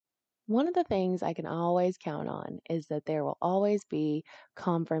One of the things I can always count on is that there will always be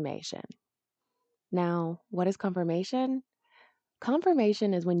confirmation. Now, what is confirmation?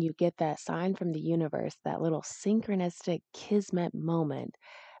 Confirmation is when you get that sign from the universe, that little synchronistic kismet moment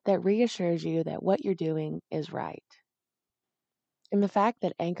that reassures you that what you're doing is right. And the fact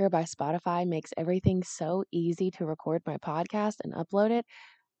that Anchor by Spotify makes everything so easy to record my podcast and upload it,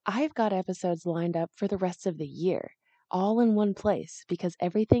 I've got episodes lined up for the rest of the year, all in one place because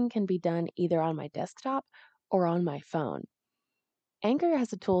everything can be done either on my desktop or on my phone. Anchor has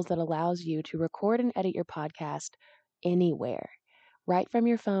the tools that allows you to record and edit your podcast anywhere, right from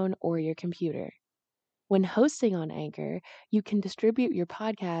your phone or your computer. When hosting on Anchor, you can distribute your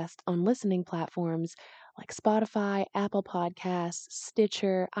podcast on listening platforms like Spotify, Apple Podcasts,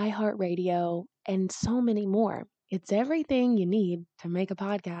 Stitcher, iHeartRadio, and so many more. It's everything you need to make a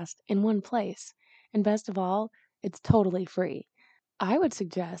podcast in one place. And best of all, it's totally free. I would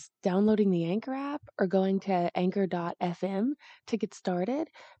suggest downloading the Anchor app or going to anchor.fm to get started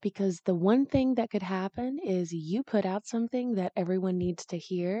because the one thing that could happen is you put out something that everyone needs to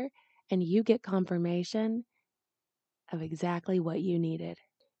hear and you get confirmation of exactly what you needed.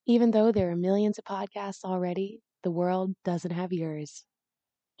 Even though there are millions of podcasts already, the world doesn't have yours.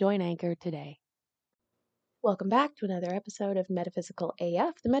 Join Anchor today. Welcome back to another episode of Metaphysical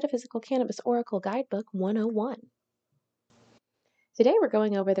AF, the Metaphysical Cannabis Oracle Guidebook 101. Today we're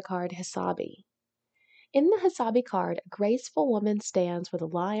going over the card Hisabi. In the Hisabi card, a graceful woman stands with a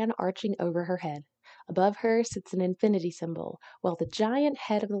lion arching over her head. Above her sits an infinity symbol, while the giant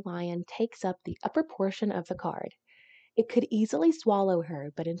head of the lion takes up the upper portion of the card. It could easily swallow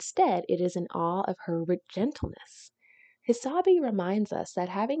her, but instead it is in awe of her gentleness. Hisabi reminds us that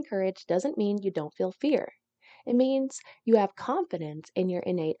having courage doesn't mean you don't feel fear. It means you have confidence in your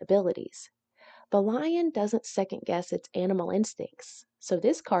innate abilities. The lion doesn't second guess its animal instincts, so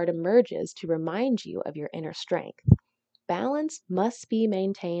this card emerges to remind you of your inner strength. Balance must be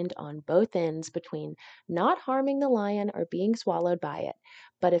maintained on both ends between not harming the lion or being swallowed by it.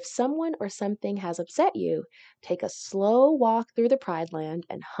 But if someone or something has upset you, take a slow walk through the Pride Land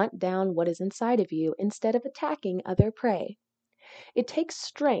and hunt down what is inside of you instead of attacking other prey. It takes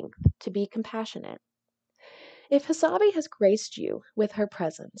strength to be compassionate. If Hisabi has graced you with her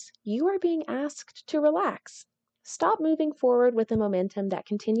presence, you are being asked to relax. Stop moving forward with a momentum that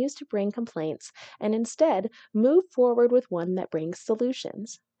continues to bring complaints and instead move forward with one that brings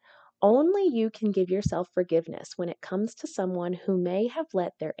solutions. Only you can give yourself forgiveness when it comes to someone who may have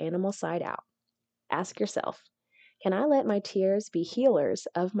let their animal side out. Ask yourself, can I let my tears be healers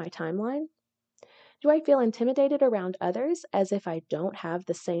of my timeline? Do I feel intimidated around others as if I don't have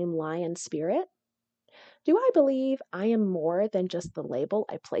the same lion spirit? Do I believe I am more than just the label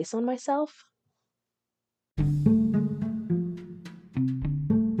I place on myself?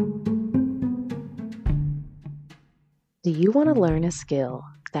 Do you want to learn a skill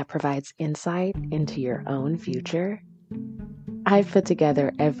that provides insight into your own future? I've put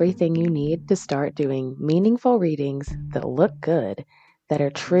together everything you need to start doing meaningful readings that look good, that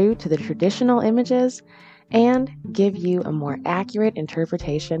are true to the traditional images, and give you a more accurate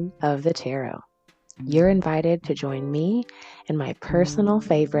interpretation of the tarot. You're invited to join me in my personal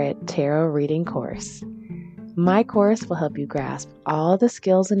favorite tarot reading course. My course will help you grasp all the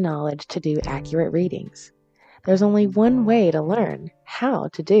skills and knowledge to do accurate readings. There's only one way to learn how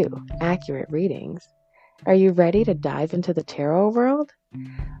to do accurate readings. Are you ready to dive into the tarot world?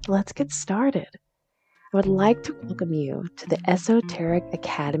 Let's get started. I would like to welcome you to the Esoteric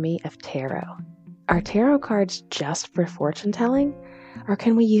Academy of Tarot. Are tarot cards just for fortune telling? Or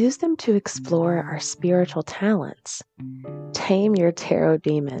can we use them to explore our spiritual talents? Tame your tarot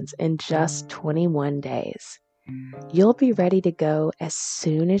demons in just 21 days. You'll be ready to go as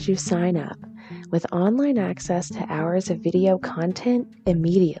soon as you sign up, with online access to hours of video content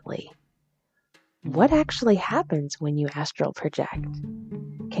immediately. What actually happens when you astral project?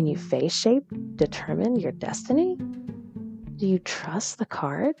 Can you face shape determine your destiny? Do you trust the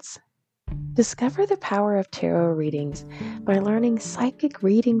cards? Discover the power of tarot readings by learning psychic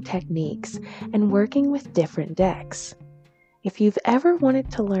reading techniques and working with different decks. If you've ever wanted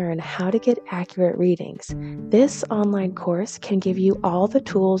to learn how to get accurate readings, this online course can give you all the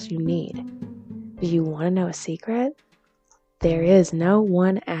tools you need. Do you want to know a secret? There is no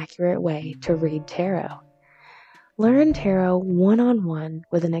one accurate way to read tarot. Learn tarot one-on-one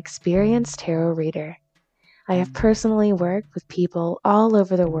with an experienced tarot reader. I have personally worked with people all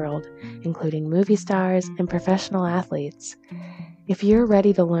over the world, including movie stars and professional athletes. If you're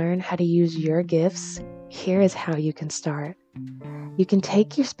ready to learn how to use your gifts, here is how you can start. You can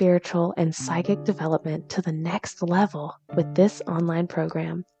take your spiritual and psychic development to the next level with this online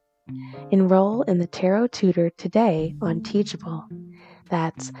program. Enroll in the Tarot Tutor today on Teachable.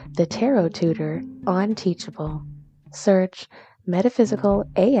 That's the Tarot Tutor on Teachable. Search Metaphysical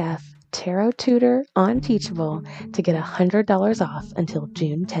AF Tarot Tutor on Teachable to get $100 off until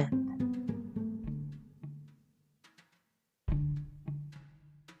June 10th.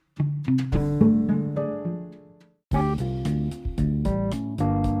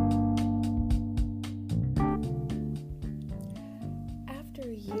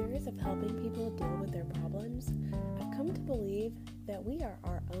 After years of helping people deal with their problems, I've come to believe that we are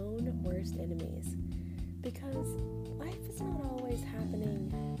our own worst enemies because life is not always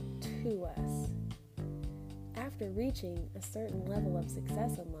happening to us. After reaching a certain level of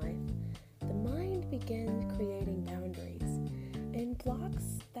success in life, the mind begins creating boundaries and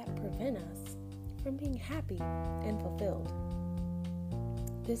blocks that prevent us from being happy and fulfilled.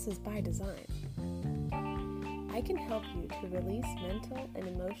 This is by design. I can help you to release mental and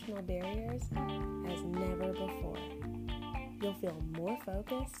emotional barriers as never before. You'll feel more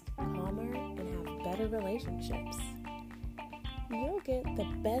focused, calmer, and have better relationships. You'll get the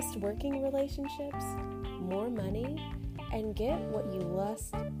best working relationships, more money, and get what you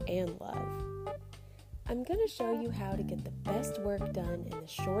lust and love. I'm going to show you how to get the best work done in the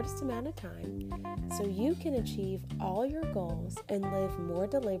shortest amount of time so you can achieve all your goals and live more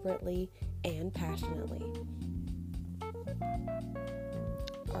deliberately and passionately.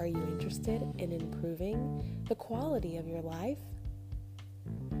 Are you interested in improving the quality of your life?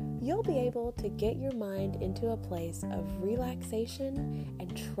 You'll be able to get your mind into a place of relaxation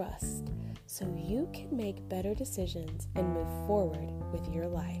and trust so you can make better decisions and move forward with your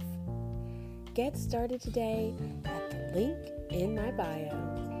life. Get started today at the link in my bio.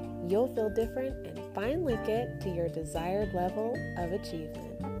 You'll feel different and finally get to your desired level of achievement.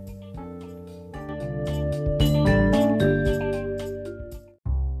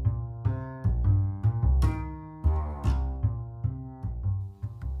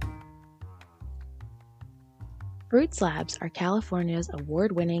 Fruit Slabs are California's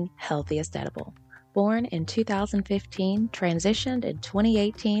award-winning healthiest edible. Born in 2015, transitioned in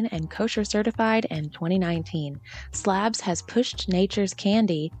 2018, and kosher certified in 2019, Slabs has pushed nature's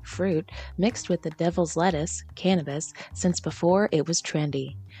candy, fruit, mixed with the devil's lettuce, cannabis, since before it was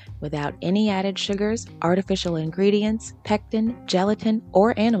trendy. Without any added sugars, artificial ingredients, pectin, gelatin,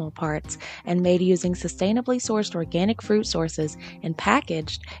 or animal parts, and made using sustainably sourced organic fruit sources and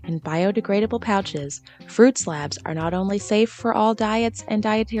packaged in biodegradable pouches, Fruit Slabs are not only safe for all diets and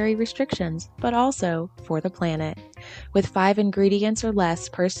dietary restrictions, but also for the planet. With 5 ingredients or less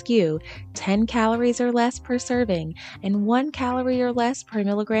per SKU, 10 calories or less per serving, and 1 calorie or less per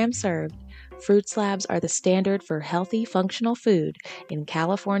milligram served, Fruit Slabs are the standard for healthy, functional food in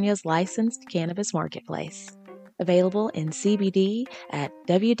California's licensed cannabis marketplace. Available in CBD at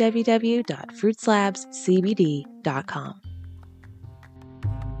www.fruitslabscbd.com.